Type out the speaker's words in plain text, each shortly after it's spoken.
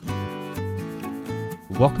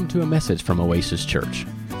Welcome to a message from Oasis Church.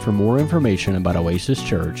 For more information about Oasis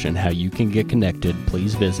Church and how you can get connected,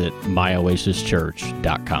 please visit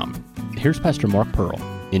myoasischurch.com. Here's Pastor Mark Pearl.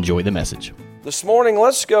 Enjoy the message. This morning,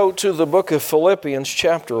 let's go to the book of Philippians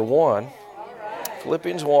chapter 1.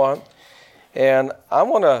 Philippians 1. And I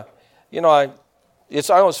want to, I know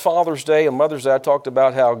it's Father's Day and Mother's Day. I talked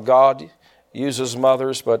about how God uses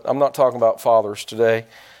mothers, but I'm not talking about fathers today.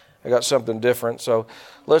 I got something different. So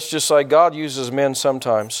let's just say God uses men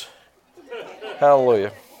sometimes.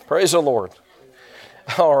 Hallelujah. Praise the Lord.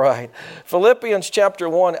 All right. Philippians chapter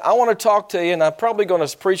 1. I want to talk to you, and I'm probably going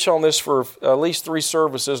to preach on this for at least 3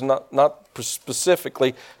 services, not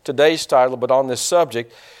specifically today's title, but on this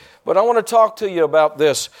subject. But I want to talk to you about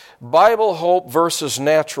this, Bible hope versus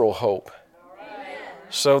natural hope.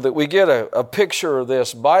 So that we get a picture of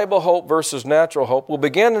this, Bible hope versus natural hope. We'll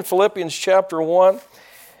begin in Philippians chapter 1.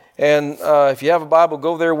 And if you have a Bible,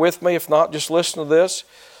 go there with me. If not, just listen to this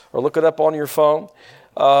or look it up on your phone.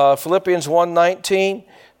 Philippians 1:19,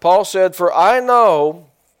 Paul said, "For I know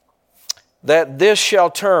that this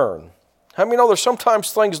shall turn." How many know there's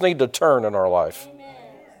sometimes things need to turn in our life?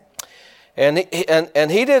 And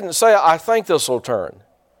he didn't say, "I think this will turn."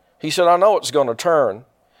 He said, "I know it's going to turn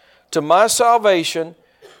to my salvation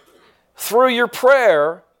through your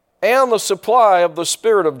prayer and the supply of the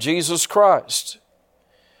Spirit of Jesus Christ."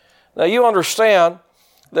 Now you understand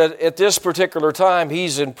that at this particular time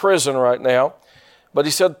he's in prison right now, but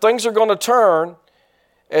he said things are going to turn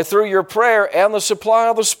through your prayer and the supply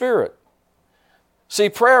of the Spirit. See,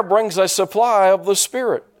 prayer brings a supply of the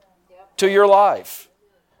Spirit to your life.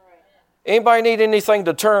 Anybody need anything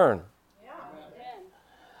to turn?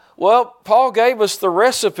 Well, Paul gave us the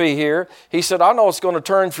recipe here. He said, "I know it's going to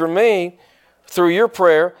turn for me through your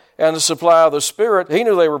prayer and the supply of the Spirit." He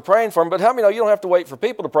knew they were praying for him, but how many know you don't have to wait for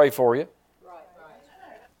people to pray for you?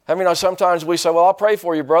 How many know sometimes we say, "Well, I'll pray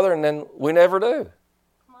for you, brother," and then we never do.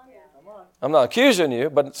 I'm not accusing you,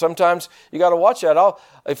 but sometimes you got to watch that.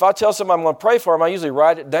 If I tell somebody I'm going to pray for them, I usually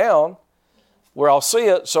write it down where I'll see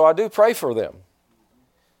it, so I do pray for them.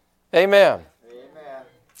 Amen.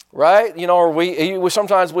 Right? Or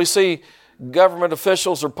sometimes we see government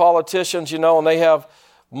officials or politicians, and they have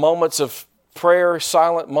moments of prayer,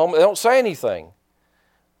 silent moment. They don't say anything.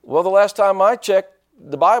 Well, the last time I checked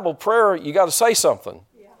the Bible, prayer, you got to say something.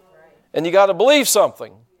 And you got to believe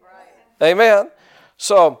something. Amen.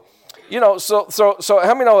 So how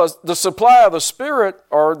many know the supply of the Spirit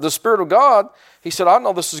or the Spirit of God? He said, "I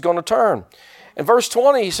know this is going to turn." In verse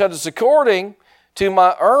 20, he said, "It's according to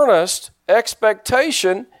my earnest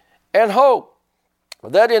expectation and hope,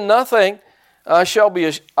 that in nothing I shall be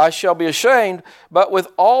ashamed, but with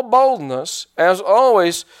all boldness, as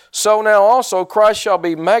always, so now also Christ shall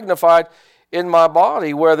be magnified in my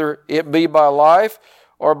body, whether it be by life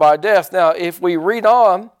or by death." Now, if we read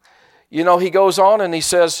on, he goes on and he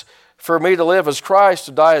says, "For me to live is Christ,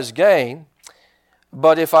 to die is gain.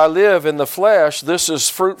 But if I live in the flesh, this is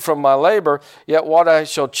fruit from my labor. Yet what I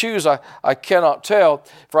shall choose, I cannot tell.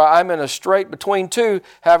 For I'm in a strait between two,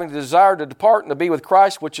 having the desire to depart and to be with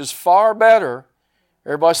Christ, which is far better."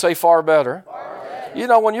 Everybody say far better. Far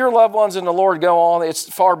better. When your loved ones in the Lord go on, it's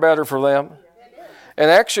far better for them. And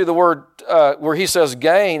actually the word where he says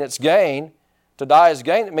gain, it's gain. To die is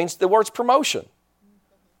gain. It means the word's promotion.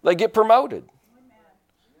 They get promoted.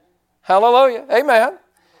 Hallelujah. Amen.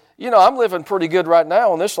 I'm living pretty good right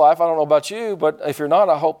now in this life. I don't know about you, but if you're not,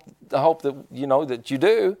 I hope that that you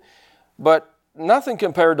do. But nothing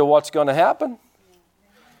compared to what's going to happen.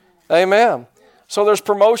 Amen. So there's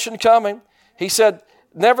promotion coming. He said,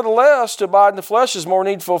 "Nevertheless, to abide in the flesh is more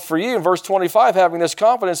needful for you." In verse 25, "Having this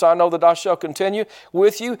confidence, I know that I shall continue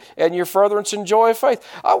with you and your furtherance and joy of faith."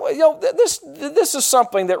 This is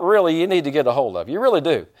something that really you need to get a hold of. You really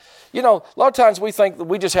do. A lot of times we think that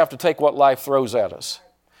we just have to take what life throws at us.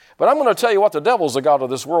 But I'm going to tell you what, the devil's the god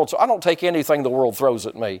of this world, so I don't take anything the world throws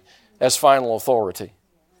at me as final authority.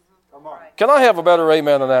 Can I have a better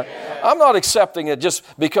amen than that? I'm not accepting it just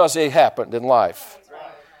because it happened in life.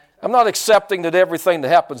 I'm not accepting that everything that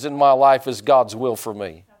happens in my life is God's will for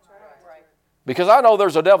me. Because I know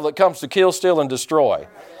there's a devil that comes to kill, steal, and destroy.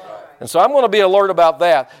 And so I'm going to be alert about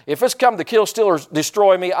that. If it's come to kill, steal, or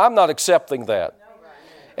destroy me, I'm not accepting that.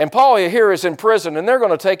 And Paul here is in prison, and they're going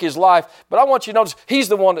to take his life. But I want you to notice, he's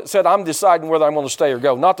the one that said, "I'm deciding whether I'm going to stay or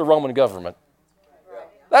go," not the Roman government.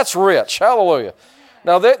 That's rich. Hallelujah.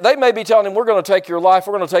 Now, they may be telling him, "We're going to take your life,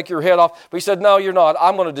 we're going to take your head off." But he said, "No, you're not.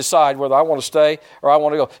 I'm going to decide whether I want to stay or I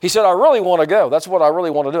want to go." He said, "I really want to go. That's what I really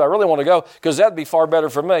want to do. I really want to go because that'd be far better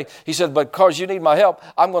for me." He said, "But because you need my help,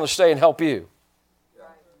 I'm going to stay and help you."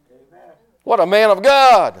 What a man of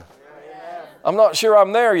God. I'm not sure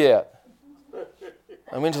I'm there yet.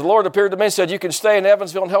 I mean, the Lord appeared to me and said, you can stay in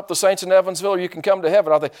Evansville and help the saints in Evansville, or you can come to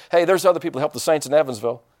heaven. I think, hey, there's other people who help the saints in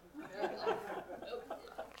Evansville.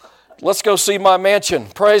 Let's go see my mansion.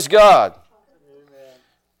 Praise God.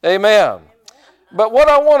 Amen. But what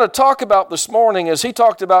I want to talk about this morning is he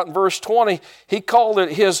talked about in verse 20, he called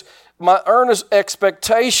it my earnest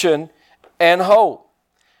expectation and hope.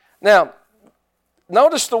 Now,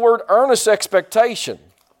 notice the word earnest expectation,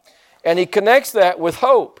 and he connects that with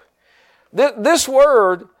hope. This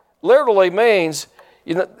word literally means,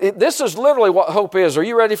 this is literally what hope is. Are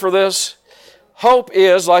you ready for this? Hope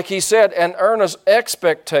is, like he said, an earnest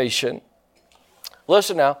expectation.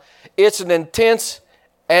 Listen now, it's an intense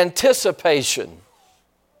anticipation.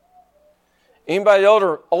 Anybody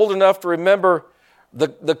old enough to remember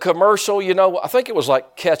the commercial? I think it was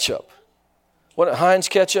like ketchup. Wasn't it Heinz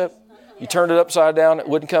ketchup? You turned it upside down, it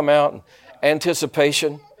wouldn't come out. And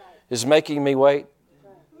anticipation is making me wait.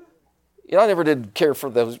 I never did care for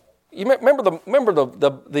those. You remember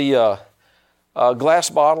the glass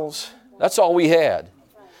bottles? That's all we had.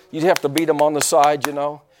 You'd have to beat them on the side,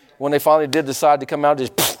 When they finally did decide to come out,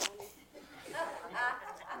 just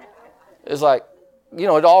it's like,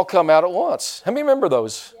 it'd all come out at once. How many remember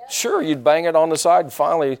those? Sure, you'd bang it on the side, and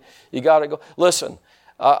finally you got it go. Listen,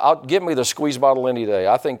 give me the squeeze bottle any day.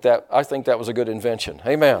 I think that was a good invention.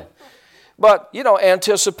 Amen. But,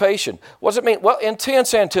 anticipation. What does it mean? Well,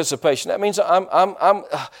 intense anticipation. That means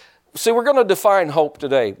see, we're going to define hope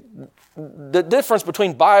today. The difference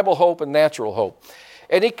between Bible hope and natural hope.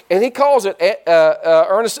 And he calls it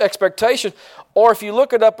earnest expectation. Or if you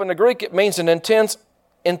look it up in the Greek, it means an intense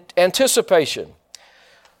anticipation.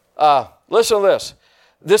 Listen to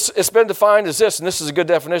this. It's been defined as this, and this is a good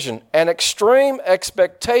definition. An extreme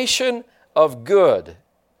expectation of good.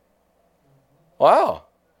 Wow.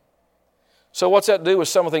 So what's that do with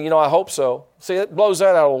something, I hope so? See, it blows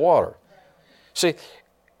that out of the water. See,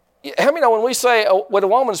 how many know when we say, when a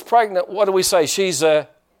woman's pregnant, what do we say?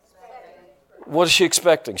 What is she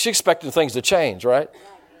expecting? She's expecting things to change, right?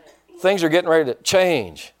 Things are getting ready to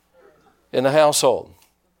change in the household.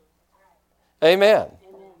 Amen.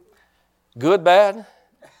 Good, bad,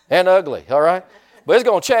 and ugly, all right? But it's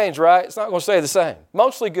going to change, right? It's not going to stay the same.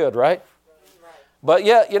 Mostly good, right? But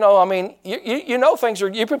yet, you know things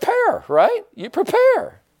you prepare, right? You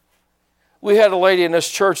prepare. We had a lady in this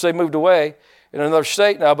church, they moved away in another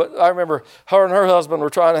state now, but I remember her and her husband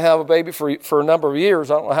were trying to have a baby for a number of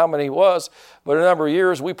years. I don't know how many it was, but a number of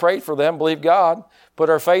years we prayed for them, believed God,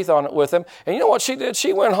 put our faith on it with them. And you know what she did?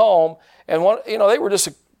 She went home, and they were just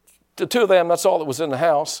the two of them, that's all that was in the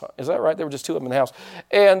house. Is that right? There were just two of them in the house.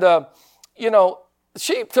 And,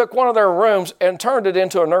 she took one of their rooms and turned it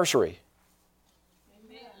into a nursery.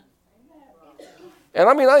 And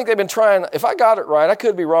I think they've been trying, if I got it right, I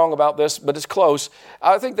could be wrong about this, but it's close.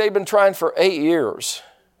 I think they've been trying for 8 years.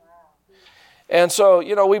 And so,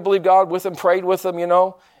 we believed God with them, prayed with them,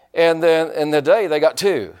 and then in the day they got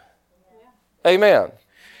 2. Amen.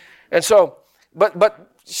 And so, but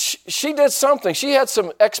she did something. She had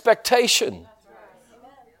some expectation.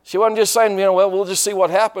 She wasn't just saying, we'll just see what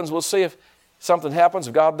happens. We'll see if something happens,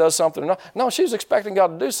 if God does something or not. No, she was expecting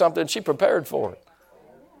God to do something, and she prepared for it.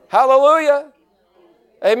 Hallelujah.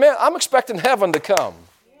 Amen. I'm expecting heaven to come.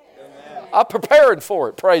 Amen. I'm preparing for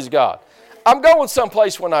it, praise God. I'm going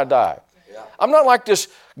someplace when I die. Yeah. I'm not like this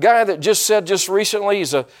guy that just said just recently,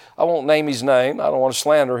 I won't name his name, I don't want to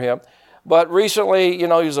slander him, but recently, he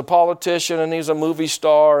was a politician and he's a movie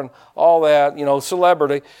star and all that,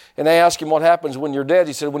 celebrity, and they asked him what happens when you're dead.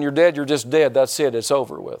 He said, when you're dead, you're just dead. That's it. It's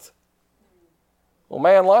over with. Well,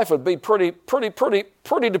 man, life would be pretty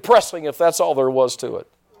depressing if that's all there was to it.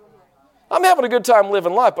 I'm having a good time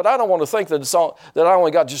living life, but I don't want to think that I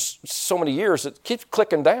only got just so many years. It keeps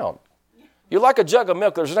clicking down. You're like a jug of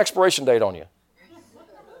milk. There's an expiration date on you.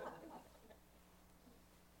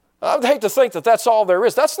 I'd hate to think that that's all there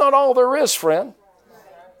is. That's not all there is, friend.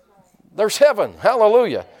 There's heaven.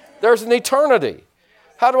 Hallelujah. There's an eternity.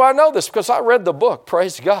 How do I know this? Because I read the book.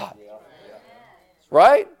 Praise God.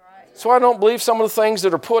 Right? So I don't believe some of the things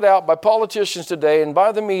that are put out by politicians today and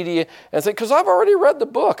by the media and think, because I've already read the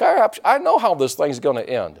book. I know how this thing's going to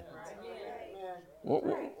end.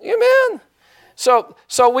 Amen. So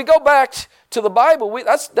we go back to the Bible.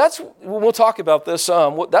 We'll talk about this.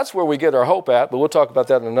 That's where we get our hope at, but we'll talk about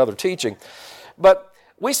that in another teaching. But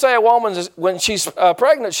we say a woman, when she's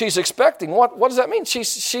pregnant, she's expecting. What does that mean?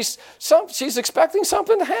 She's expecting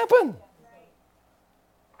something to happen.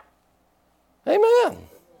 Amen.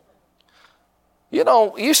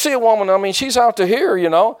 You see a woman, she's out to here,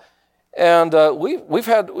 and we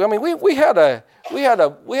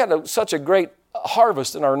had such a great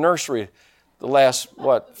harvest in our nursery the last,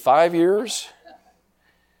 5 years?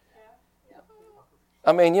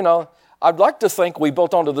 I mean, I'd like to think we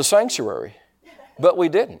built onto the sanctuary, but we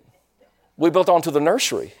didn't. We built onto the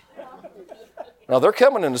nursery. Now, they're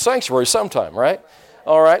coming in the sanctuary sometime, right?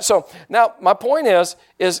 All right, so now my point is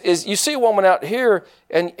you see a woman out here,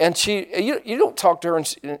 and she, you don't talk to her,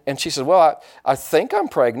 and she says, well, I think I'm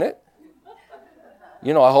pregnant.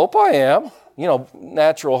 I hope I am.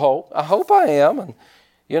 Natural hope. I hope I am, and,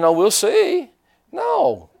 we'll see.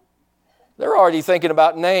 No. They're already thinking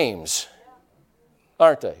about names,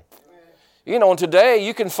 aren't they? And today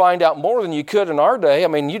you can find out more than you could in our day. I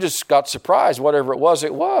mean, you just got surprised. Whatever it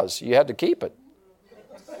was. You had to keep it.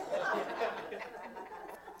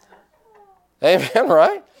 Amen,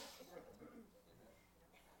 right?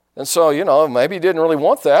 And so, maybe you didn't really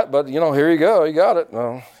want that, but, here you go. You got it.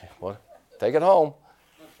 Well, take it home.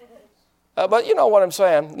 But you know what I'm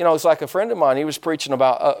saying? It's like a friend of mine. He was preaching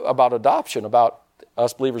about adoption, about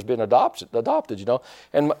us believers being adopted.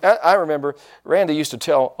 And I remember Randy used to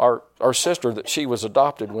tell our sister that she was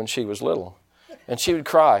adopted when she was little. And she would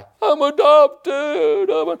cry, I'm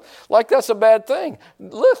adopted. Like that's a bad thing.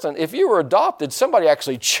 Listen, if you were adopted, somebody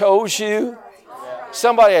actually chose you.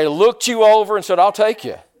 Somebody looked you over and said, I'll take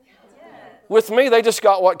you. With me, they just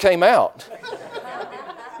got what came out.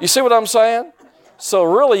 You see what I'm saying? So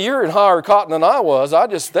really, you're in higher cotton than I was.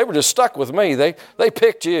 They were just stuck with me. They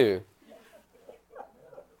picked you.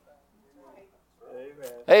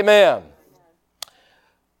 Amen.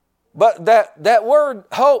 But that word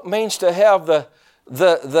hope means to have the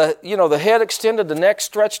head extended, the neck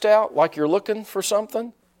stretched out, like you're looking for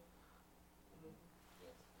something.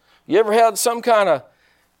 You ever had some kind of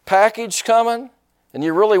package coming and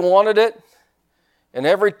you really wanted it? And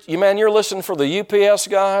you're listening for the UPS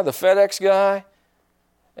guy, the FedEx guy.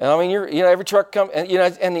 And I mean, every truck comes, and you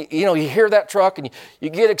hear that truck, and you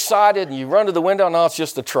get excited, and you run to the window, and it's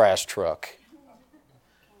just a trash truck.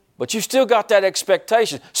 But you still got that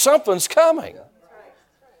expectation. Something's coming.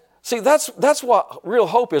 See, that's what real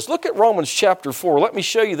hope is. Look at Romans chapter 4. Let me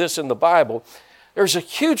show you this in the Bible. There's a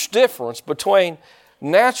huge difference between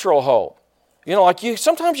natural hope.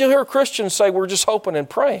 Sometimes you'll hear Christians say, we're just hoping and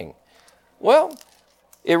praying. Well,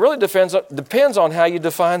 it really depends on how you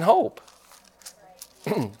define hope.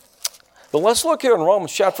 But let's look here in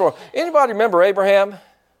Romans chapter 4. Anybody remember Abraham?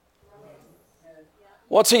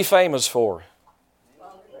 What's he famous for?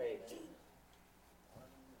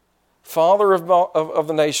 Father of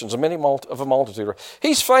the nations, of a multitude.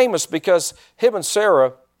 He's famous because him and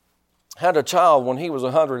Sarah had a child when he was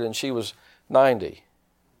 100 and she was 90.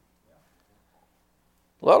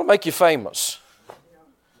 Well, that'll make you famous.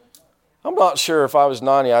 I'm not sure if I was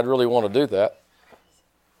 90, I'd really want to do that.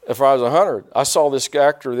 If I was 100, I saw this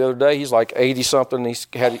actor the other day. He's like 80-something.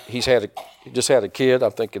 He just had a kid.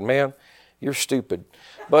 I'm thinking, man, you're stupid.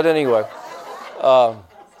 But anyway, all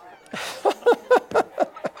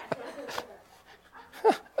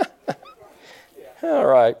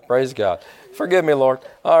right, praise God. Forgive me, Lord.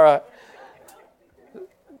 All right,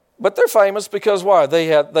 but they're famous because why? They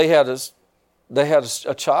had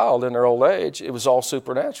a child in their old age. It was all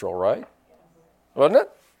supernatural, right? Wasn't it?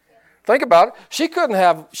 Think about it. She couldn't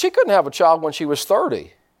have a child when she was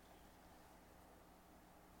 30.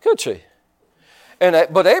 Could she?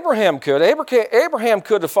 But Abraham could. Abraham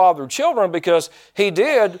could have fathered children because he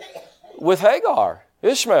did with Hagar,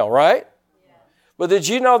 Ishmael, right? But did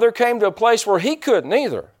you know there came to a place where he couldn't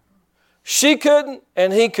either? She couldn't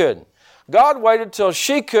and he couldn't. God waited till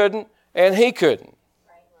she couldn't and he couldn't.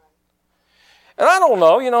 And I don't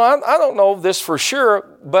know, I don't know this for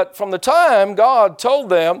sure, but from the time God told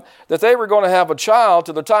them that they were going to have a child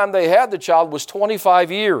to the time they had the child was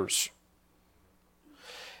 25 years.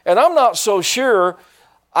 And I'm not so sure,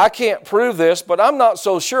 I can't prove this, but I'm not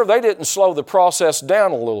so sure they didn't slow the process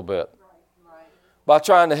down a little bit by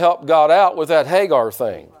trying to help God out with that Hagar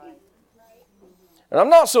thing. And I'm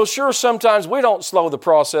not so sure sometimes we don't slow the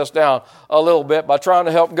process down a little bit by trying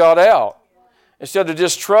to help God out, instead of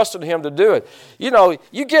just trusting Him to do it.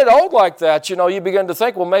 You get old like that, you begin to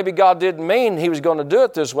think, well, maybe God didn't mean He was going to do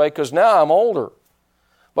it this way because now I'm older.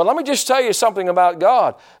 But let me just tell you something about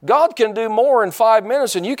God. God can do more in 5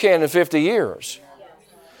 minutes than you can in 50 years.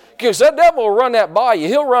 Because that devil will run that by you.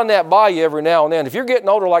 He'll run that by you every now and then. If you're getting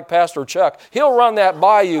older like Pastor Chuck, he'll run that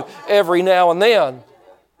by you every now and then.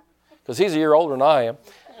 Because he's a year older than I am.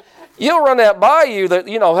 He'll run that by you that,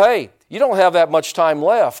 hey, you don't have that much time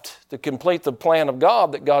left to complete the plan of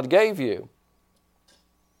God that God gave you.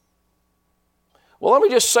 Well, let me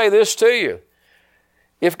just say this to you.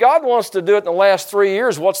 If God wants to do it in the last 3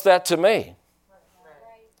 years, what's that to me?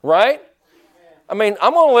 Right? I mean,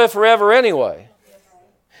 I'm going to live forever anyway.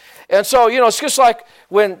 And so, it's just like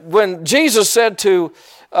when Jesus said to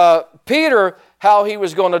Peter, how he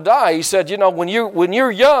was going to die. He said, when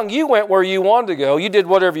you're young, you went where you wanted to go. You did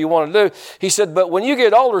whatever you wanted to do. He said, but when you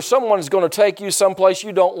get older, someone's going to take you someplace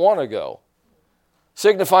you don't want to go.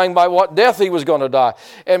 Signifying by what death he was going to die.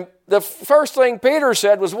 And the first thing Peter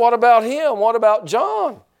said was, what about him? What about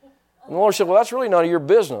John? And the Lord said, well, that's really none of your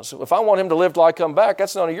business. If I want him to live till I come back,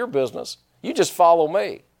 that's none of your business. You just follow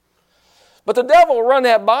me. But the devil will run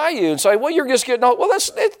that by you and say, well, you're just getting old. Well,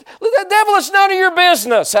 the devil, it's none of your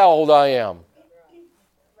business how old I am.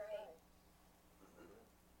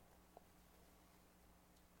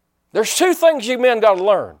 There's two things you men got to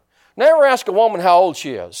learn. Never ask a woman how old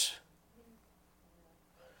she is.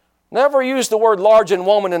 Never use the word large and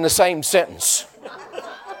woman in the same sentence.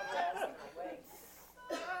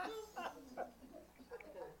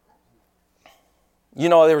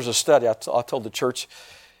 There was a study, I told the church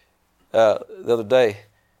the other day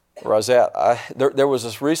where I was at, there was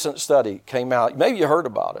this recent study came out. Maybe you heard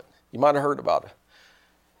about it. You might have heard about it.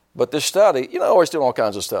 But this study, I always do all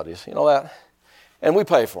kinds of studies, you know that? And we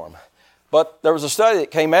pay for them. But there was a study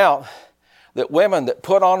that came out that women that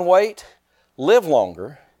put on weight live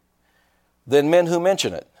longer than men who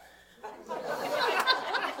mention it.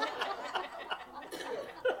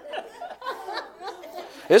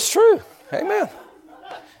 It's true. Amen.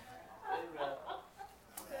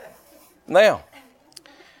 Now,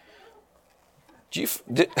 did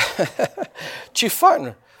you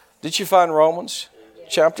find Romans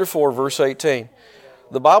chapter 4, verse 18?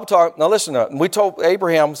 The Bible talks, now listen to it. We told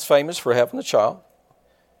Abraham's famous for having a child,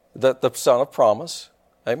 that the son of promise,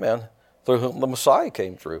 amen, through whom the Messiah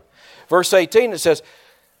came through. Verse 18, it says,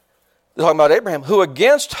 talking about Abraham, who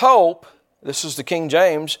against hope, this is the King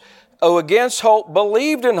James, who against hope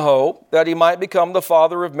believed in hope that he might become the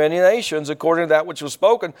father of many nations, according to that which was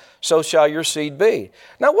spoken, so shall your seed be.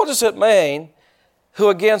 Now what does it mean, who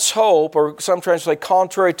against hope, or some translate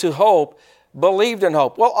contrary to hope, believed in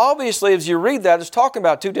hope? Well, obviously, as you read that, it's talking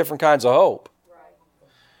about two different kinds of hope.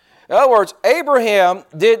 In other words, Abraham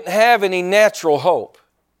didn't have any natural hope.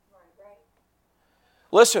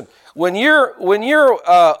 Listen, when you're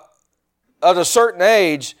at a certain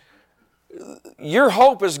age, your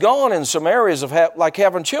hope is gone in some areas of like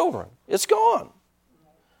having children. It's gone.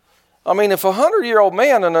 I mean, if a 100-year-old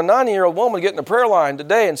man and a 90-year-old woman get in the prayer line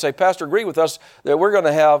today and say, Pastor, agree with us that we're going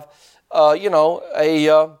to have,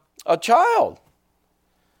 a child.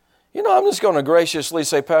 I'm just going to graciously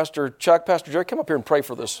say, Pastor Chuck, Pastor Jerry, come up here and pray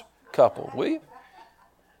for this couple, will you?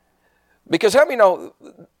 Because how many know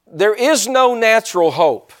there is no natural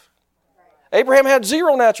hope? Abraham had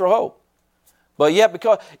zero natural hope. But yet,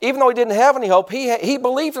 because even though he didn't have any hope, he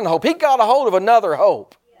believed in hope. He got a hold of another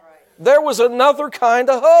hope. There was another kind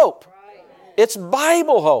of hope. It's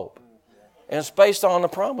Bible hope. And it's based on the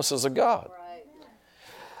promises of God.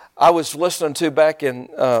 I was listening to back in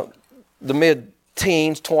the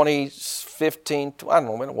mid-teens, 2015, I don't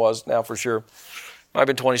know when it was now for sure. Might have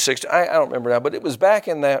been 2016. I don't remember now, but it was back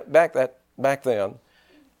then.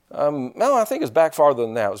 No, I think it's back farther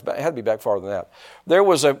than that. It had to be back farther than that. There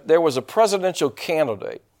was a presidential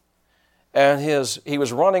candidate, and he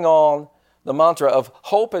was running on the mantra of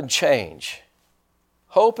hope and change.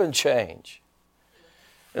 Hope and change.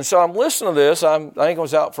 And so I'm listening to this. I think I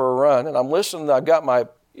was out for a run, and I'm listening. I've got my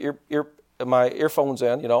earphones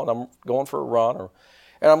in, and I'm going for a run.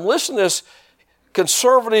 And I'm listening to this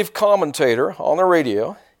conservative commentator on the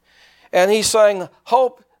radio, and he's saying,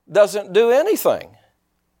 hope doesn't do anything.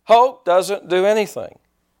 Hope doesn't do anything.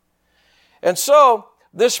 And so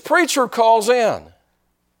this preacher calls in,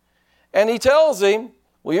 and he tells him,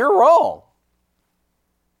 well, you're wrong.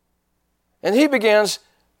 And he begins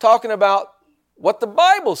talking about what the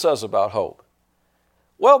Bible says about hope.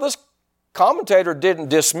 Well, this commentator didn't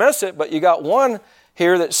dismiss it, but you got one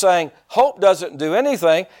here that's saying hope doesn't do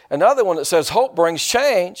anything, another one that says hope brings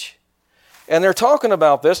change. And they're talking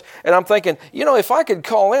about this, and I'm thinking, if I could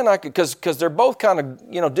call in, I could, because they're both kind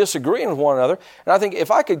of, disagreeing with one another. And I think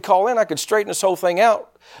if I could call in, I could straighten this whole thing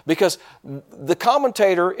out, because the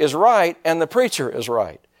commentator is right and the preacher is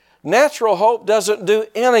right. Natural hope doesn't do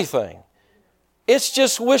anything. It's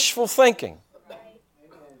just wishful thinking.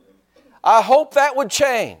 I hope that would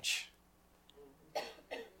change.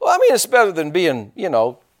 Well, it's better than being,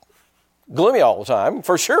 gloomy all the time,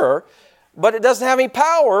 for sure. But it doesn't have any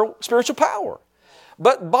power, spiritual power.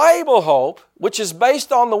 But Bible hope, which is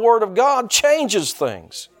based on the Word of God, changes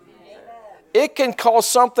things. It can cause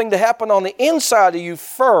something to happen on the inside of you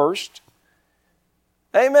first.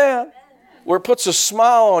 Amen. Where it puts a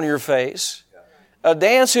smile on your face, a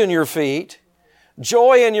dance in your feet,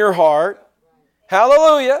 joy in your heart.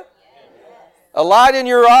 Hallelujah. A light in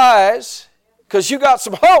your eyes, because you got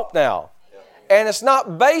some hope now. And it's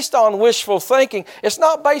not based on wishful thinking. It's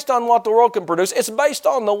not based on what the world can produce. It's based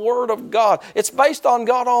on the Word of God. It's based on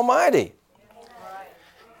God Almighty.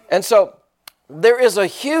 And so there is a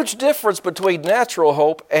huge difference between natural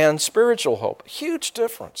hope and spiritual hope. Huge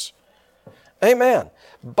difference. Amen.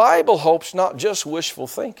 Bible hope's not just wishful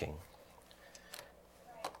thinking.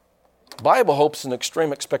 Bible hope's an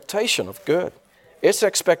extreme expectation of good. It's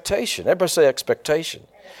expectation. Everybody say expectation.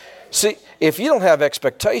 See, if you don't have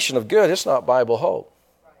expectation of good, it's not Bible hope.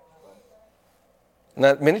 And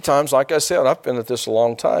that many times, like I said, I've been at this a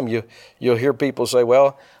long time, you'll hear people say,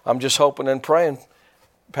 well, I'm just hoping and praying,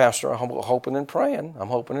 Pastor, I'm hoping and praying. I'm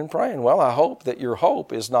hoping and praying. Well, I hope that your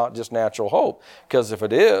hope is not just natural hope, because if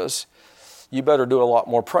it is, you better do a lot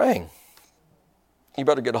more praying. You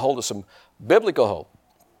better get a hold of some biblical hope.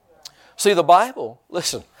 See, the Bible,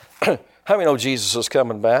 listen, how many know Jesus is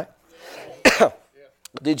coming back?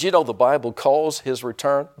 Did you know the Bible calls His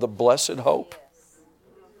return the blessed hope?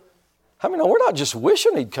 How many know we're not just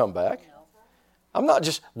wishing He'd come back? I'm not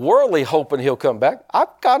just worldly hoping He'll come back. I've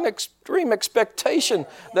got an extreme expectation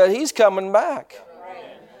that He's coming back.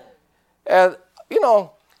 And,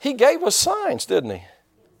 He gave us signs, didn't He?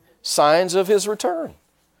 Signs of His return.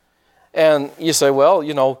 And you say, well,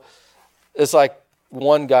 it's like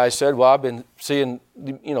one guy said, well, I've been seeing,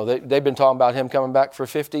 they've been talking about Him coming back for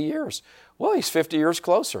 50 years. Well, He's 50 years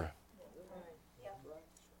closer.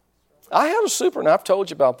 I had and I've told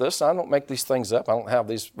you about this. I don't make these things up. I don't have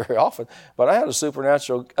these very often. But I had a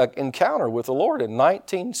supernatural encounter with the Lord in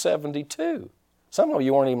 1972. Some of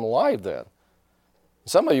you weren't even alive then.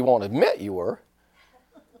 Some of you won't admit you were.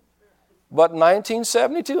 But in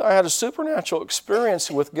 1972, I had a supernatural experience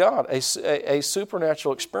with God, a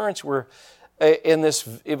supernatural experience where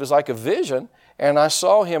it was like a vision, and I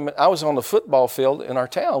saw Him. I was on the football field in our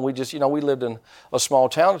town. We just, we lived in a small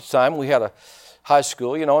town at the time. We had a high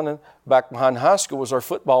school, and then back behind high school was our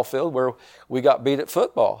football field where we got beat at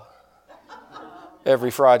football every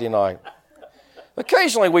Friday night.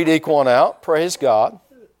 Occasionally we'd eke one out, praise God.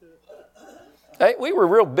 Hey, we were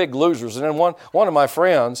real big losers, and then one of my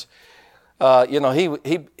friends, he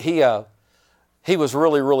was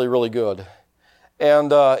really, really, really good.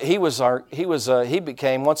 And when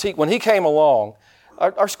he came along,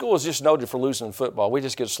 our school was just noted for losing football. We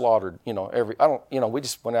just get slaughtered, we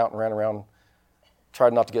just went out and ran around,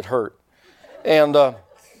 tried not to get hurt. And,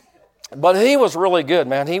 but he was really good,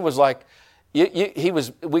 man. He was like, he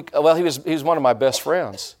was one of my best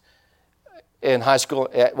friends in high school.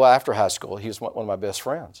 After high school, he was one of my best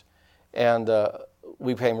friends. And,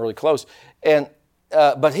 we became really close. And,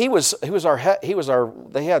 but he was our,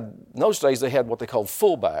 they had, in those days they had what they called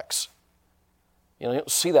fullbacks. You don't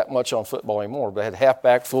see that much on football anymore, but they had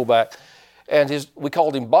halfback, fullback. And we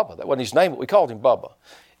called him Bubba. That wasn't his name, but we called him Bubba.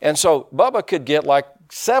 And so Bubba could get like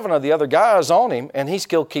 7 of the other guys on him, and he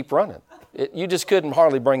still keep running. You just couldn't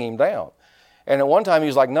hardly bring him down. And at one time he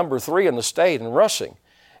was like number 3 in the state in rushing.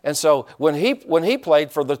 And so when he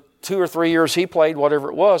played for the 2 or 3 years he played, whatever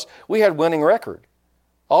it was, we had winning record.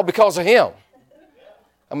 All because of him.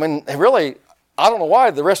 I mean, really, I don't know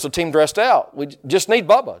why the rest of the team dressed out. We just need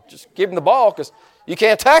Bubba. Just give him the ball because you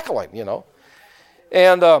can't tackle him,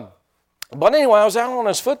 And, but anyway, I was out on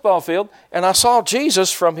this football field, and I saw Jesus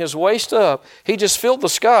from His waist up. He just filled the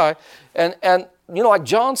sky. And like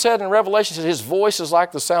John said in Revelation, said His voice is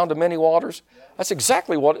like the sound of many waters. That's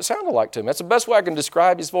exactly what it sounded like to me. That's the best way I can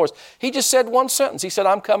describe His voice. He just said one sentence. He said,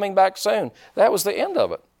 I'm coming back soon. That was the end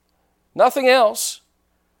of it. Nothing else.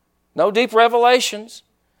 No deep revelations.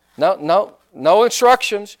 No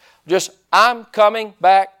instructions. Just, I'm coming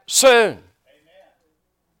back soon. Amen.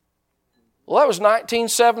 Well, that was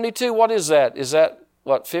 1972. What is that? Is that,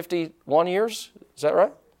 51 years? Is that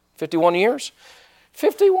right? 51 years?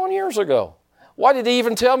 51 years ago. Why did He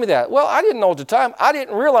even tell me that? Well, I didn't know at the time. I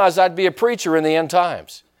didn't realize I'd be a preacher in the end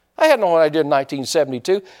times. I had no idea in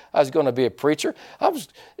 1972 I was going to be a preacher. I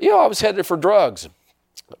was headed for drugs.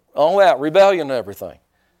 All that, rebellion and everything.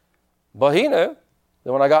 But He knew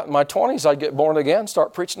that when I got in my 20s, I'd get born again,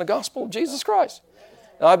 start preaching the gospel of Jesus Christ.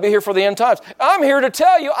 And I'd be here for the end times. I'm here to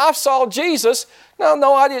tell you, I saw Jesus.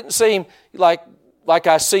 No, I didn't see Him like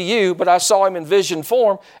I see you, but I saw Him in vision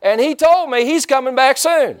form. And He told me He's coming back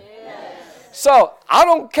soon. Yes. So I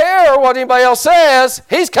don't care what anybody else says.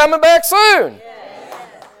 He's coming back soon.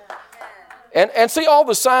 Yes. And see all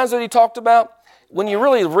the signs that He talked about? When you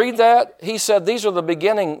really read that, He said these are the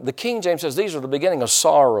beginning, the King James says these are the beginning of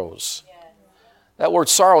sorrows. Yeah. That word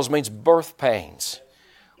sorrows means birth pains.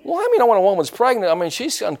 Well, I mean, when a woman's pregnant,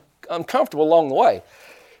 she's uncomfortable along the way.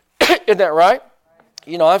 Isn't that right?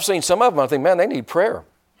 I've seen some of them, I think, man, they need prayer.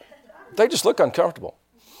 They just look uncomfortable.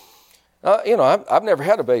 I've never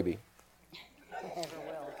had a baby.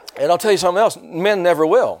 And I'll tell you something else. Men never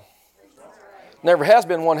will. Never has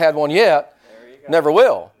been one, had one yet. Never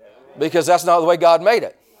will. Because that's not the way God made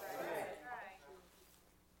it.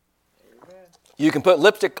 You can put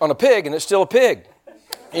lipstick on a pig and it's still a pig.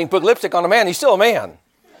 You can put lipstick on a man, he's still a man.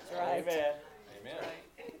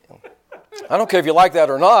 I don't care if you like that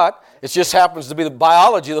or not. It just happens to be the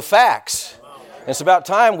biology of the facts. And it's about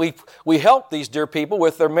time we help these dear people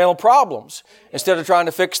with their mental problems instead of trying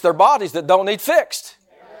to fix their bodies that don't need fixed.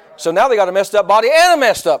 So now they got a messed up body and a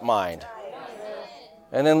messed up mind.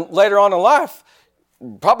 And then later on in life,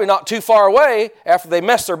 probably not too far away, after they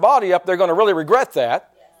mess their body up, they're going to really regret that.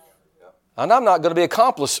 And I'm not going to be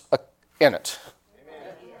accomplice in it.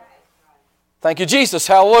 Thank you, Jesus.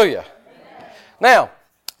 Hallelujah. Now,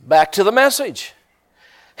 back to the message.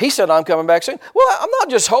 He said, I'm coming back soon. Well, I'm not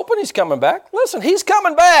just hoping he's coming back. Listen, he's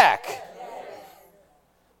coming back.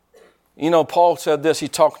 You know, Paul said this. He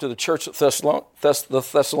talked to the church at the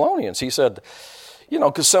Thessalonians. He said, you know,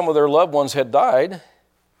 because some of their loved ones had died,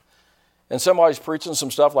 and somebody's preaching some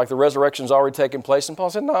stuff like the resurrection's already taken place. And Paul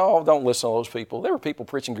said, no, don't listen to those people. There were people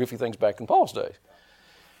preaching goofy things back in Paul's days.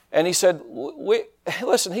 And he said,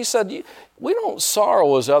 listen, he said, we don't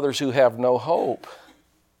sorrow as others who have no hope.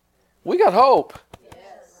 We got hope.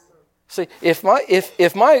 Yes. See,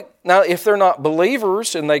 if they're not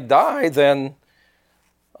believers and they die, then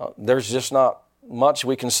there's just not much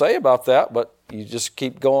we can say about that. But you just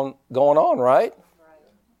keep going on, right?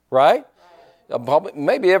 Right?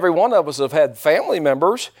 Maybe every one of us have had family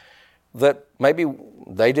members that maybe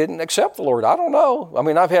they didn't accept the Lord. I don't know. I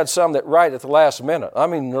mean, I've had some that right at the last minute. I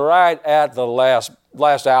mean, right at the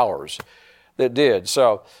last hours that did.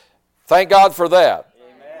 So, thank God for that.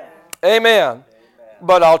 Amen.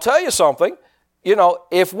 But I'll tell you something. You know,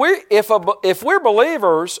 if we're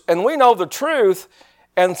believers and we know the truth,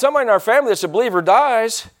 and somebody in our family that's a believer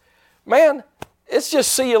dies, man, it's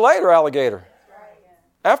just see you later, alligator.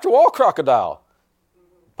 After all, crocodile.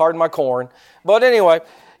 Pardon my corn. But anyway,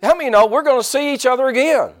 how many know we're going to see each other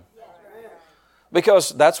again? Because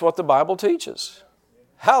that's what the Bible teaches.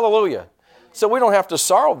 Hallelujah. So we don't have to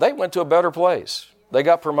sorrow. They went to a better place. They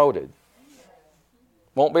got promoted.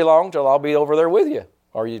 Won't be long till I'll be over there with you.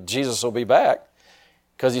 Or Jesus will be back.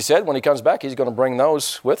 Because he said when he comes back, he's going to bring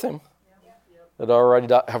those with him that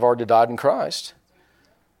have already died in Christ.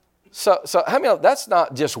 So how many know that's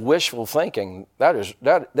not just wishful thinking. That is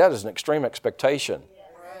an extreme expectation.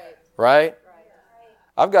 Right?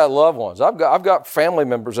 I've got loved ones. I've got family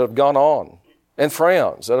members that have gone on. And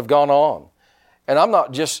friends that have gone on. And I'm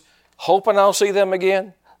not just hoping I'll see them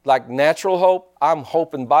again. Like natural hope, I'm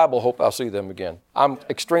hoping Bible hope I'll see them again. I'm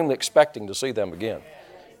extremely expecting to see them again.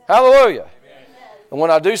 Hallelujah. And when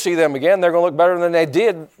I do see them again, they're going to look better than they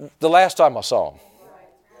did the last time I saw them.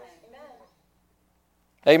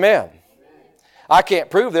 Amen. I can't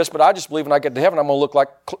prove this, but I just believe when I get to heaven, I'm going to look like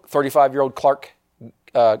 35-year-old Clark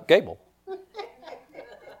Gable.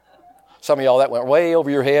 Some of y'all, that went way over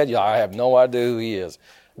your head. I have no idea who he is.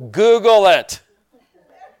 Google it.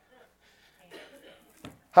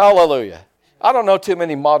 Hallelujah. I don't know too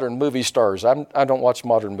many modern movie stars. I don't watch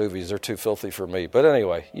modern movies. They're too filthy for me. But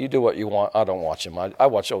anyway, you do what you want. I don't watch them. I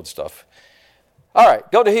watch old stuff. All right,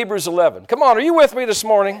 go to Hebrews 11. Come on, are you with me this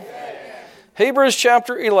morning? Yeah. Hebrews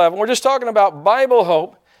chapter 11. We're just talking about Bible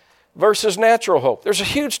hope versus natural hope. There's a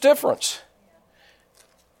huge difference.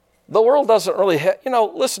 The world doesn't really have,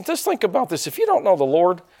 listen, just think about this. If you don't know the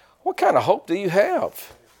Lord, what kind of hope do you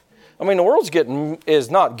have? I mean, the world's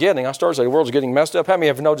not getting, I started to say the world's getting messed up. How many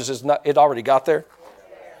have noticed it already got there?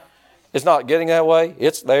 It's not getting that way.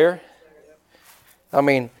 It's there. I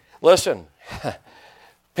mean, listen,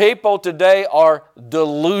 people today are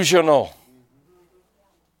delusional.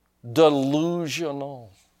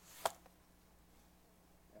 Delusional.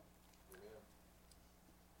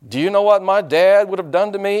 Do you know what my dad would have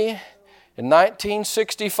done to me in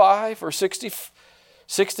 1965 or 66,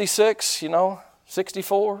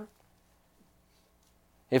 64?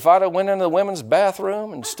 If I'd have went into the women's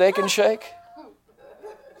bathroom and steak and shake,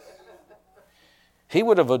 he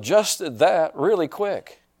would have adjusted that really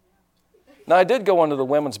quick. Now, I did go into the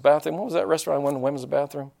women's bathroom. What was that restaurant I went to the women's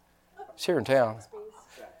bathroom? It's here in town.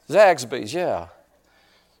 Zaxby's, yeah.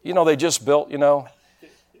 They just built,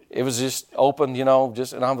 it was just open, and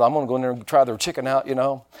I'm going to go in there and try their chicken out,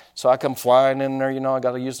 So I come flying in there, I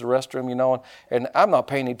got to use the restroom, and I'm not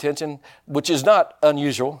paying attention, which is not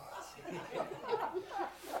unusual.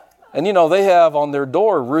 And, they have on their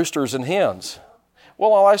door roosters and hens.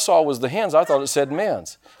 Well, all I saw was the hens. I thought it said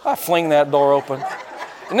men's. I fling that door open.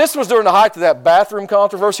 And this was during the height of that bathroom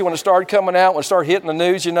controversy when it started coming out, when it started hitting the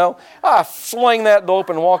news, I fling that door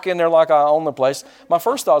open and walk in there like I own the place. My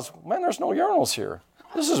first thought was, man, there's no urinals here.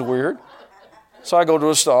 This is weird. So I go to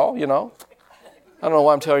a stall, you know. I don't know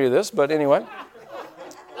why I'm telling you this, but anyway.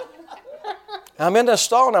 I'm in this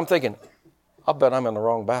stall and I'm thinking, I bet I'm in the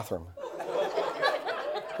wrong bathroom.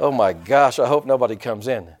 Oh my gosh, I hope nobody comes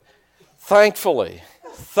in. Thankfully,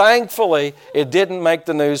 it didn't make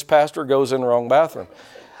the news, pastor goes in the wrong bathroom.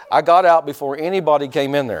 I got out before anybody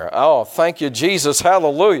came in there. Oh, thank you, Jesus,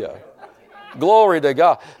 hallelujah. Glory to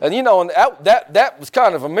God. And you know, and that was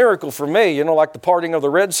kind of a miracle for me, you know, like the parting of the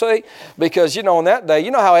Red Sea. Because, you know, on that day,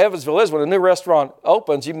 you know how Evansville is, when a new restaurant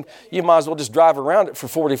opens, you might as well just drive around it for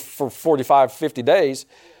 45, 50 days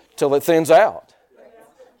till it thins out.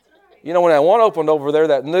 You know, when that one opened over there,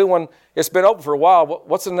 that new one, it's been open for a while.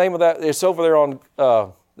 What's the name of that? It's over there on,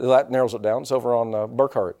 that narrows it down. It's over on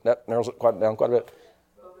Burkhart. That narrows it down quite a bit.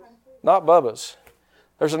 Not Bubba's.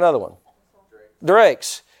 There's another one.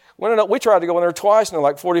 Drake's. We tried to go in there twice and they're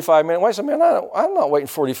like 45 minutes. I said, man, I'm not waiting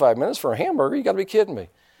 45 minutes for a hamburger. You got to be kidding me.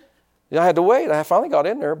 I had to wait. I finally got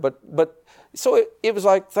in there. But so it was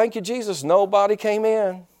like, thank you, Jesus. Nobody came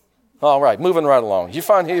in. All right, moving right along. Did you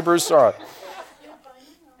find Hebrews? All right.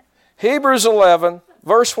 Hebrews 11,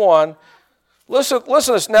 verse 1. Listen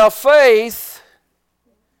to this. Now faith,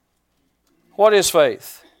 what is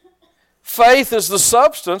faith? Faith is the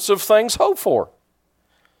substance of things hoped for.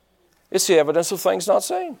 It's the evidence of things not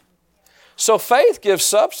seen. So faith gives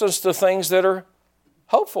substance to things that are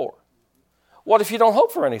hoped for. What if you don't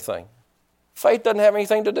hope for anything? Faith doesn't have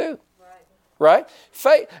anything to do. Right?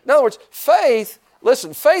 Faith, in other words, faith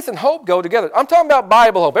and hope go together. I'm talking about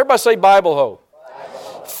Bible hope. Everybody say Bible hope.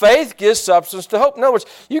 Faith gives substance to hope. In other words,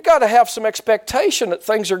 you've got to have some expectation that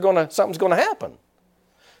something's going to happen.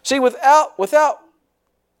 See,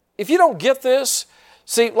 if you don't get this,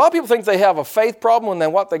 see, a lot of people think they have a faith problem, and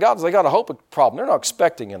then what they got is they got a hope problem. They're not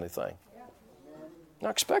expecting anything.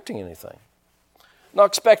 Not expecting anything. Not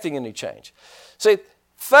expecting any change. See,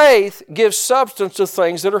 faith gives substance to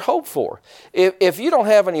things that are hoped for. If you don't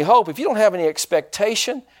have any hope, if you don't have any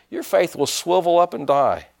expectation, your faith will swivel up and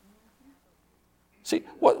die. See,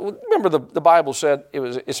 remember the Bible said,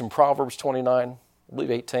 it's in Proverbs 29, I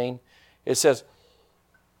believe 18. It says,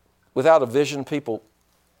 without a vision, people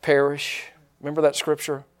perish. Remember that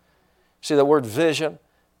scripture? See, the word vision,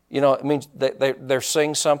 you know, it means they're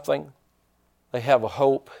seeing something. They have a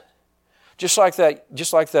hope. Just like that,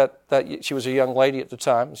 she was a young lady at the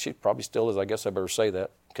time. She probably still is. I guess I better say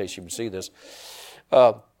that in case you would see this.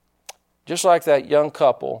 Just like that young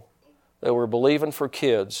couple that were believing for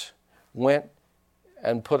kids went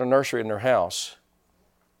and put a nursery in their house.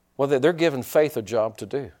 Well, they're giving faith a job to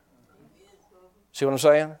do. See what I'm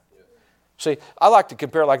saying? See, I like to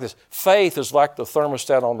compare it like this. Faith is like the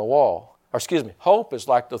thermostat on the wall. Hope is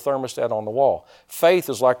like the thermostat on the wall. Faith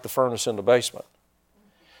is like the furnace in the basement.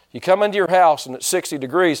 You come into your house and it's 60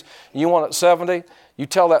 degrees, and you want it 70, you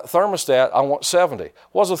tell that thermostat, I want 70.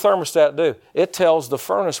 What does the thermostat do? It tells the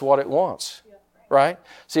furnace what it wants, right?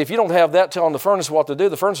 See, if you don't have that telling the furnace what to do,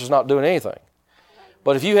 the furnace is not doing anything.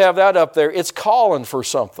 But if you have that up there, it's calling for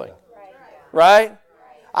something, right?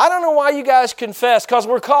 I don't know why you guys confess, because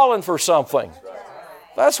we're calling for something.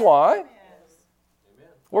 That's why.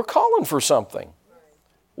 We're calling for something.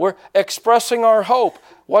 We're expressing our hope.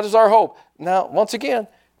 What is our hope? Now, once again,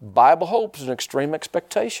 Bible hope is an extreme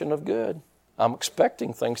expectation of good. I'm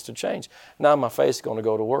expecting things to change. Now my faith's going to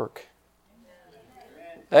go to work.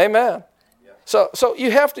 Amen. So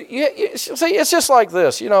you have to, see, it's just like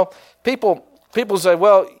this. You know, people say,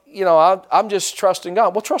 well, you know, I'm just trusting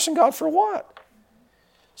God. Well, trusting God for what?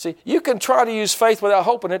 See, you can try to use faith without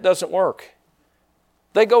hope and it doesn't work.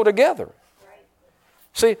 They go together.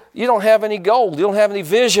 See, you don't have any goal. You don't have any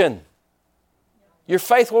vision. Your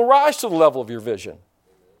faith will rise to the level of your vision.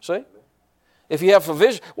 See? If you have a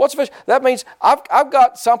vision, what's a vision? That means I've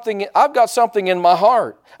got something in my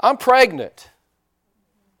heart. I'm pregnant.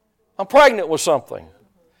 I'm pregnant with something.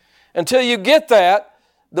 Until you get that,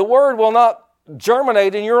 the word will not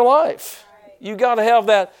germinate in your life. You got to have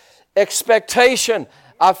that expectation.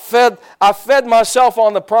 I fed myself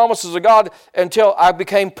on the promises of God until I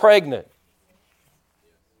became pregnant.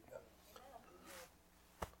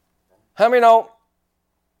 How many know?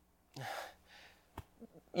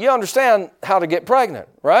 You understand how to get pregnant,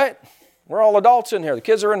 right? We're all adults in here. The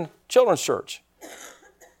kids are in children's church.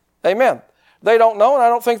 Amen. They don't know, and I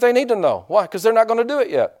don't think they need to know. Why? Because they're not going to do it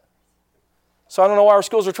yet. So I don't know why our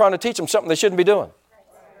schools are trying to teach them something they shouldn't be doing.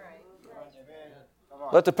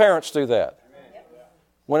 Let the parents do that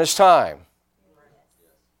when it's time.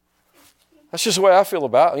 That's just the way I feel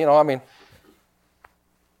about it. You know, I mean,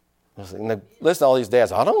 listen to all these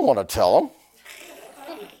dads. I don't want to tell them.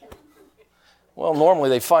 Well, normally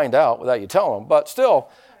they find out without you telling them. But still,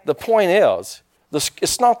 the point is,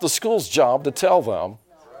 It's not the school's job to tell them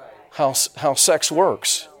how sex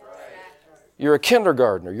works. You're a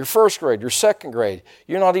kindergartner, you're first grade, you're second grade.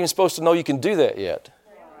 You're not even supposed to know you can do that yet.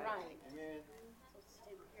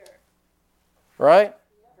 Right?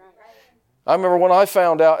 I remember when I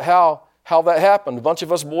found out how that happened. A bunch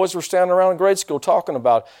of us boys were standing around in grade school talking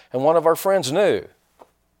about it, and one of our friends knew.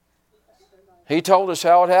 He told us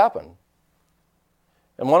how it happened.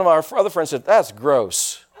 And one of our other friends said, that's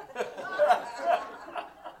gross.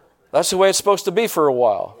 That's the way it's supposed to be for a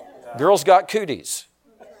while. Girls got cooties.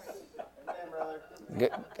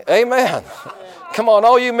 Amen. Come on,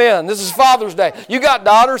 all you men. This is Father's Day. You got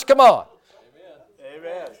daughters. Come on.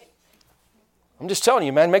 Amen. I'm just telling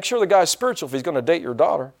you, man, make sure the guy's spiritual if he's going to date your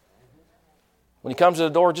daughter. When he comes to the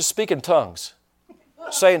door, just speak in tongues.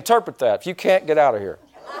 Say, interpret that. If you can't, get out of here.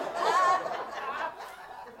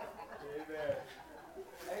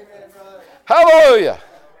 Hallelujah.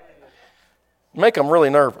 Make them really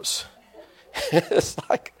nervous. It's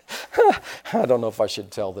like, I don't know if I should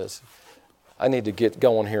tell this. I need to get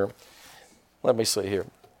going here. Let me see here.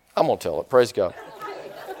 I'm going to tell it. Praise God.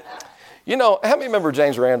 You know, how many remember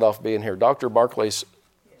James Randolph being here? Dr. Barclay's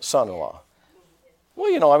son-in-law.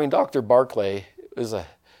 Well, Dr. Barclay is a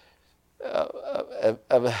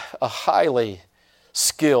highly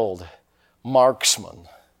skilled marksman.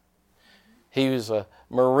 He was a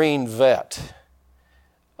Marine vet.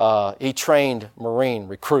 He trained Marine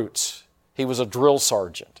recruits. He was a drill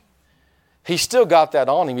sergeant. He still got that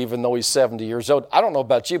on him even though he's 70 years old. I don't know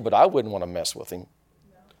about you, but I wouldn't want to mess with him.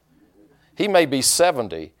 He may be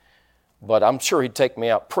 70, but I'm sure he'd take me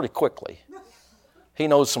out pretty quickly. He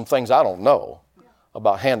knows some things I don't know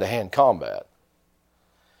about hand-to-hand combat.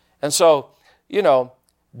 And so,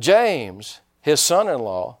 James, his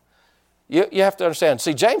son-in-law, you have to understand.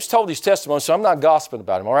 See, James told his testimony, so I'm not gossiping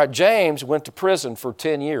about him, all right? James went to prison for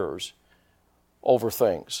 10 years over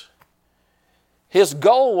things. His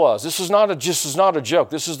goal was, this is not a joke,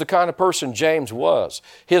 this is the kind of person James was.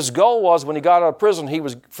 His goal was when he got out of prison,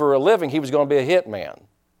 for a living, he was going to be a hitman.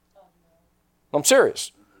 I'm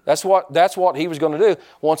serious. That's what he was going to do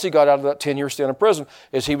once he got out of that 10-year stint in prison,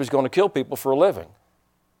 is he was going to kill people for a living.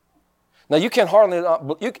 Now, you can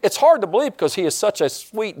it's hard to believe because he is such a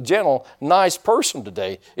sweet, gentle, nice person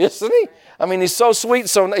today, isn't he? I mean, he's so sweet.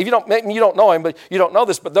 So if you don't know him, but you don't know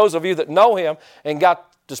this, but those of you that know him and got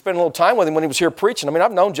to spend a little time with him when he was here preaching,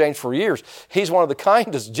 I've known James for years. He's one of the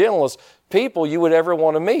kindest, gentlest people you would ever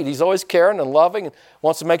want to meet. He's always caring and loving and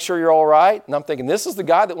wants to make sure you're all right. And I'm thinking, this is the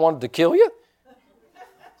guy that wanted to kill you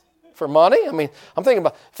for money? I'm thinking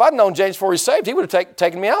about, if I'd known James before he saved, he would have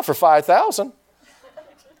taken me out for $5,000.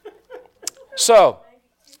 So,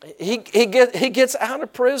 he gets out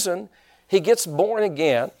of prison. He gets born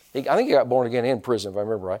again. I think he got born again in prison, if I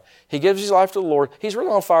remember right. He gives his life to the Lord. He's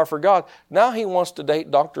really on fire for God. Now he wants to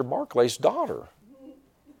date Dr. Barclay's daughter.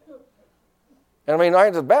 And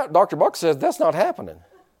Dr. Barclay says, that's not happening.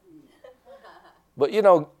 But,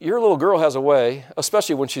 your little girl has a way,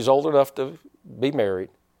 especially when she's old enough to be married.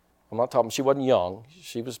 I'm not talking, she wasn't young.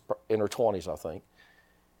 She was in her 20s, I think.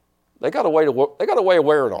 They got a way of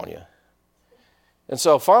wearing on you. And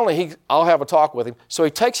so finally, I'll have a talk with him. So he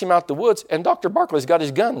takes him out the woods, and Dr. Barclay's got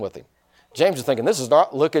his gun with him. James is thinking, this is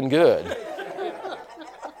not looking good.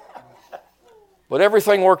 But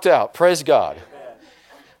everything worked out. Praise God.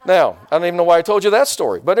 Now, I don't even know why I told you that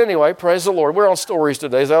story. But anyway, praise the Lord. We're on stories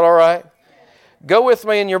today. Is that all right? Go with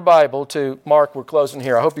me in your Bible to Mark. We're closing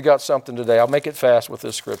here. I hope you got something today. I'll make it fast with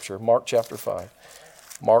this scripture. Mark chapter 5.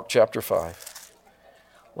 Mark chapter 5.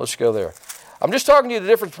 Let's go there. I'm just talking to you the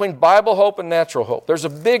difference between Bible hope and natural hope. There's a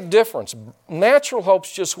big difference. Natural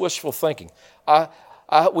hope's just wishful thinking.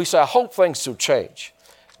 We say, I hope things will change.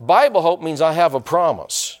 Bible hope means I have a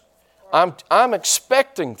promise. I'm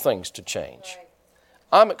expecting things to change.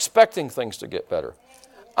 I'm expecting things to get better.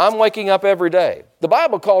 I'm waking up every day. The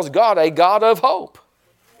Bible calls God a God of hope.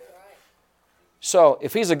 So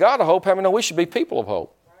if He's a God of hope, how many know we should be people of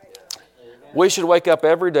hope? We should wake up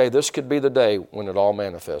every day. This could be the day when it all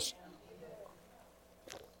manifests.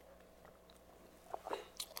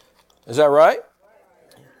 Is that right?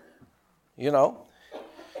 Now,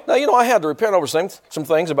 I had to repent over some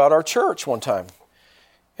things about our church one time.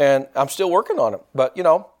 And I'm still working on it. But,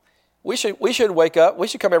 we should wake up. We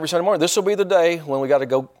should come every Sunday morning. This will be the day when we got to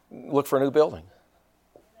go look for a new building.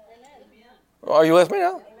 Amen. Are you with me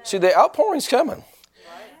now? See, the outpouring's coming.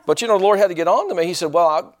 But, the Lord had to get on to me. He said,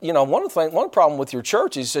 well, one problem with your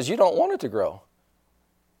church, He says, you don't want it to grow.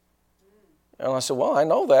 And I said, well, I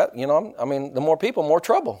know that. The more people, more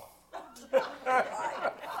trouble. The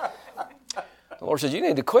Lord said, you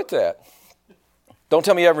need to quit that. Don't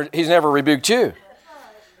tell me He's never rebuked you.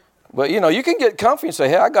 But, you can get comfy and say,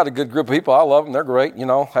 hey, I got a good group of people. I love them. They're great,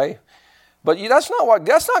 hey. But that's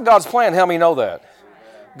not God's plan. How many know that?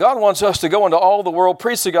 God wants us to go into all the world,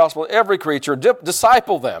 preach the gospel to every creature,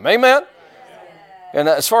 disciple them. Amen? And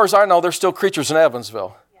as far as I know, there's still creatures in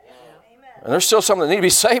Evansville. And there's still some that need to be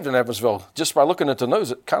saved in Evansville. Just by looking at the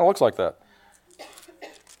news, it kind of looks like that.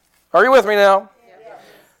 Are you with me now?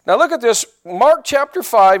 Now look at this. Mark chapter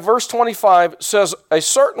 5, verse 25 says, a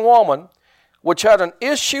certain woman which had an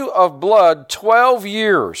issue of blood 12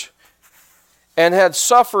 years and had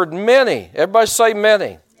suffered many, everybody say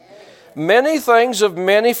many, many things of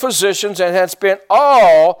many physicians, and had spent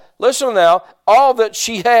all, listen now, all that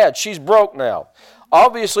she had. She's broke now.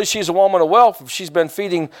 Obviously, she's a woman of wealth. She's been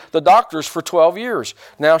feeding the doctors for 12 years.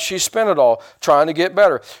 Now she's spent it all trying to get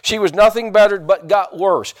better. She was nothing better but got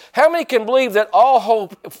worse. How many can believe that all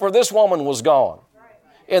hope for this woman was gone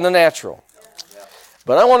in the natural?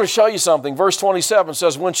 But I want to show you something. Verse 27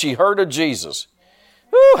 says, when she heard of Jesus.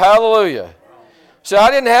 Woo, hallelujah. So I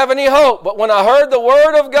didn't have any hope, but when I heard the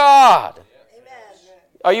word of God.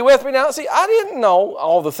 Are you with me now? See, I didn't know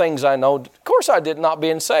all the things I know. Of course I did, not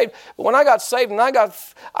being saved. But when I got saved and I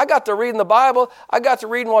got to reading the Bible, I got to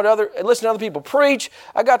reading listen to other people preach.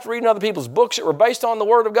 I got to reading other people's books that were based on the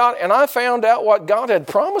Word of God, and I found out what God had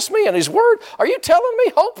promised me in His Word. Are you telling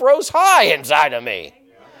me hope rose high inside of me?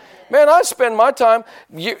 Man, I spend my time,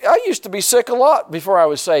 I used to be sick a lot before I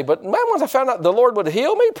was saved, but man, once I found out the Lord would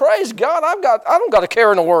heal me, praise God, I don't got a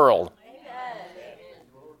care in the world. Amen.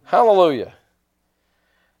 Hallelujah.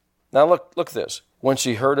 Now look at this. When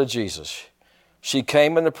she heard of Jesus, she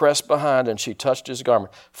came and pressed behind, and she touched his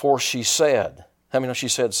garment. For she said, how many know she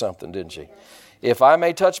said something, didn't she? If I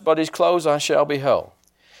may touch but his clothes, I shall be whole.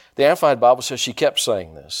 The Amplified Bible says she kept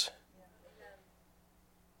saying this.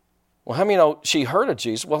 Well, how many know she heard of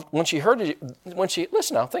Jesus? Well,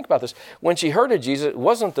 listen now, think about this. When she heard of Jesus, it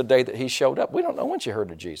wasn't the day that he showed up. We don't know when she heard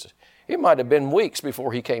of Jesus. It might have been weeks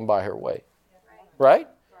before he came by her way. Right?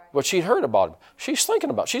 But she'd heard about him. She's thinking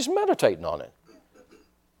about it. She's meditating on it.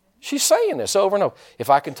 She's saying this over and over. If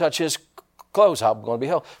I can touch his clothes, I'm going to be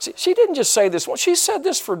healed. See, she didn't just say this once. She said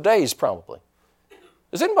this for days probably.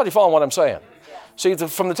 Is anybody following what I'm saying? See,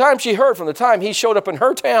 from the time she heard, from the time he showed up in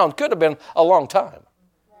her town, could have been a long time.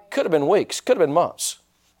 Could have been weeks. Could have been months.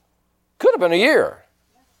 Could have been a year.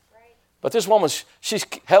 But this woman, she's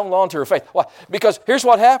held on to her faith. Why? Because here's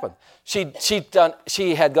what happened. She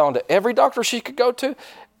had gone to every doctor she could go to,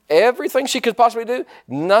 everything she could possibly do,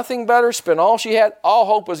 nothing better, spent all she had, all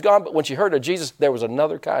hope was gone. But when she heard of Jesus, there was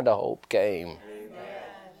another kind of hope came. Amen.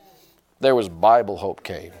 There was Bible hope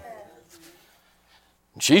came.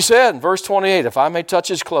 She said in verse 28, if I may touch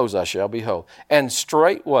his clothes, I shall be whole. And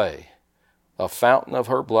straightway a fountain of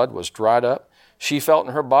her blood was dried up. She felt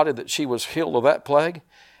in her body that she was healed of that plague.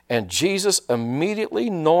 And Jesus,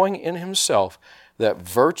 immediately knowing in himself that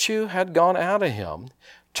virtue had gone out of him,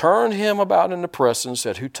 turned him about in the press and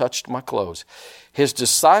said, who touched my clothes? His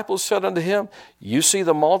disciples said unto him, you see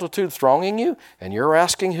the multitude thronging you, and you're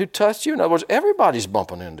asking who touched you? In other words, everybody's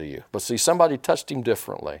bumping into you. But see, somebody touched him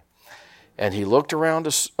differently. And he looked around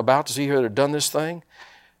about to see who had done this thing.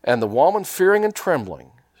 And the woman, fearing and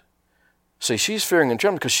trembling. See, she's fearing and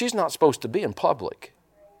trembling because she's not supposed to be in public.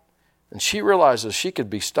 And she realizes she could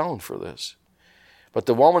be stoned for this. But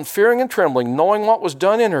the woman, fearing and trembling, knowing what was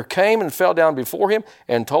done in her, came and fell down before him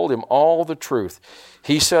and told him all the truth.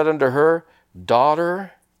 He said unto her,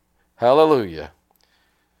 daughter, hallelujah.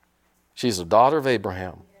 She's a daughter of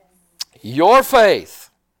Abraham. Your faith.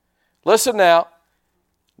 Listen now.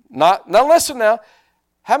 Now listen now.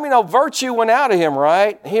 How many know virtue went out of him,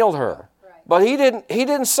 right? Healed her. But he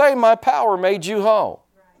didn't say my power made you whole.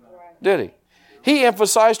 Did he? He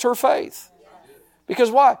emphasized her faith.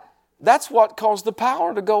 Because why? That's what caused the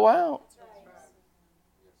power to go out.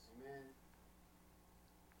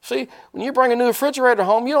 See, when you bring a new refrigerator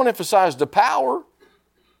home, you don't emphasize the power.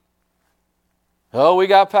 Oh, we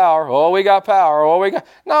got power. Oh, we got power. Oh, we got...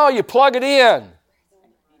 No, you plug it in.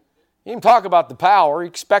 You can talk about the power. You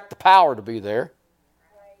expect the power to be there.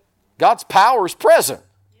 God's power is present.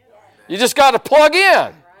 You just got to plug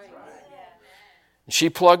in. She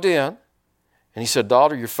plugged in. And he said,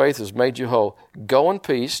 daughter, your faith has made you whole. Go in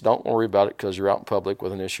peace. Don't worry about it because you're out in public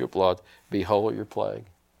with an issue of blood. Be whole of your plague.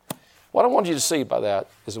 What I want you to see by that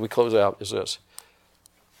as we close out is this.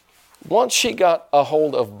 Once she got a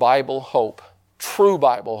hold of Bible hope, true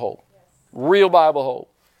Bible hope, real Bible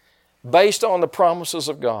hope, based on the promises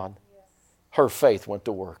of God, her faith went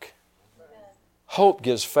to work. Hope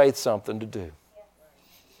gives faith something to do.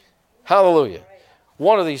 Hallelujah.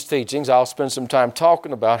 One of these teachings, I'll spend some time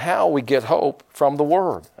talking about how we get hope from the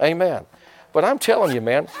Word. Amen. But I'm telling you,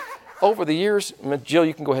 man, over the years, Jill,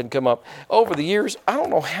 you can go ahead and come up. Over the years, I don't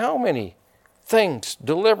know how many things,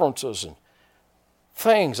 deliverances and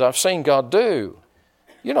things I've seen God do.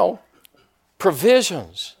 You know,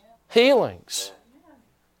 provisions, healings,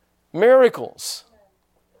 miracles.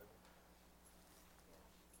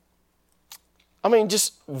 I mean,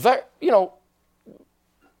 just,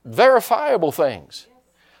 verifiable things.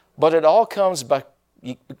 But it all comes back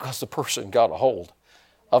because the person got a hold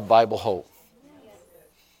of Bible hope.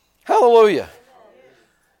 Hallelujah.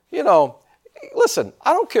 You know, listen,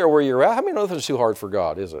 I don't care where you're at. How many know nothing's too hard for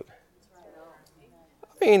God, is it?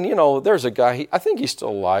 I mean, you know, there's a guy, I think he's still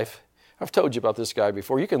alive. I've told you about this guy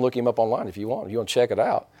before. You can look him up online if you want. If you want to check it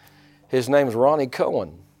out. His name's Ronnie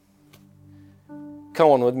Cohen.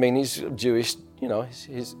 Cohen would mean he's Jewish. You know,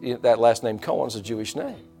 that last name Cohen's a Jewish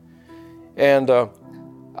name. And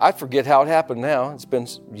I forget how it happened now. It's been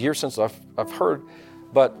years since I've heard.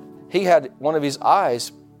 But he had one of his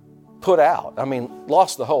eyes put out. I mean,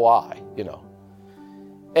 lost the whole eye, you know.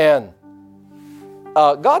 And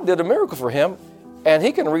God did a miracle for him. And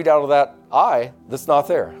he can read out of that eye that's not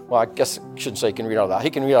there. Well, I guess I shouldn't say he can read out of that.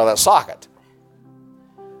 He can read out of that socket.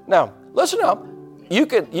 Now, listen up. You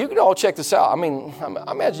can all check this out. I mean,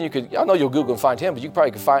 I imagine you could, I know you'll Google and find him, but you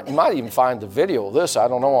probably could find, you might even find the video of this, I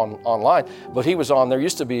don't know, online. But he was on, there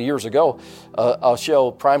used to be years ago, a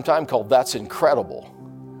show, primetime, called That's Incredible.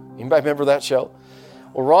 Anybody remember that show?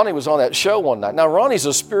 Well, Ronnie was on that show one night. Now, Ronnie's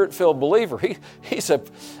a spirit-filled believer. I think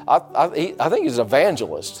he's an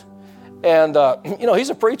evangelist. And,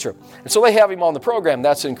 he's a preacher. And so they have him on the program.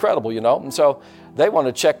 That's incredible, you know. And so they want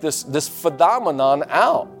to check this phenomenon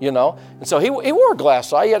out, you know. And so he wore a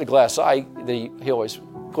glass eye. He had a glass eye that he always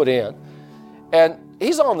put in. And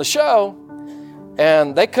he's on the show,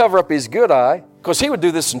 and they cover up his good eye, because he would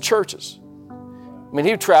do this in churches. I mean,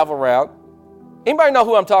 he would travel around. Anybody know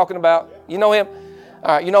who I'm talking about? You know him?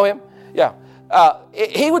 All right, you know him? Yeah.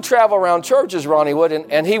 He would travel around churches, Ronnie would,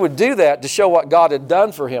 and he would do that to show what God had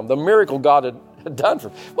done for him, the miracle God had done for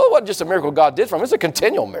him. Well, it wasn't just a miracle God did for him, it was a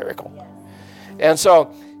continual miracle. And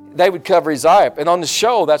so they would cover his eye up. And on the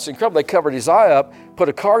show, That's Incredible, they covered his eye up, put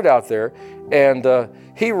a card out there, and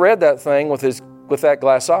he read that thing with that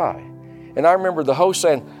glass eye. And I remember the host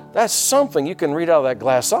saying, "That's something you can read out of that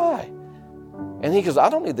glass eye." And he goes, "I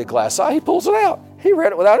don't need the glass eye." He pulls it out. He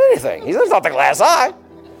read it without anything. He says, "It's not the glass eye.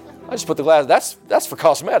 I just put the glass, that's for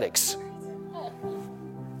cosmetics."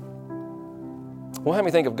 Well, how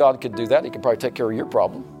many think if God could do that, he could probably take care of your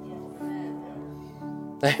problem?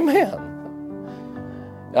 Amen.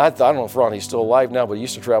 I don't know if Ronnie's still alive now, but he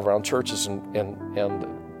used to travel around churches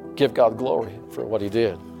and give God glory for what he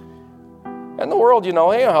did. And the world, you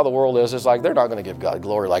know how the world is. It's like they're not going to give God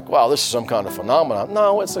glory like, wow, this is some kind of phenomenon.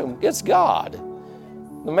 No, it's God.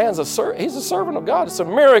 The man's he's a servant of God. It's a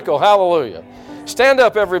miracle. Hallelujah. Stand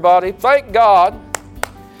up, everybody. Thank God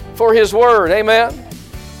for his word. Amen.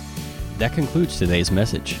 That concludes today's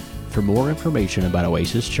message. For more information about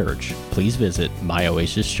Oasis Church, please visit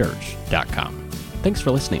myoasischurch.com. Thanks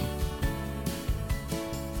for listening.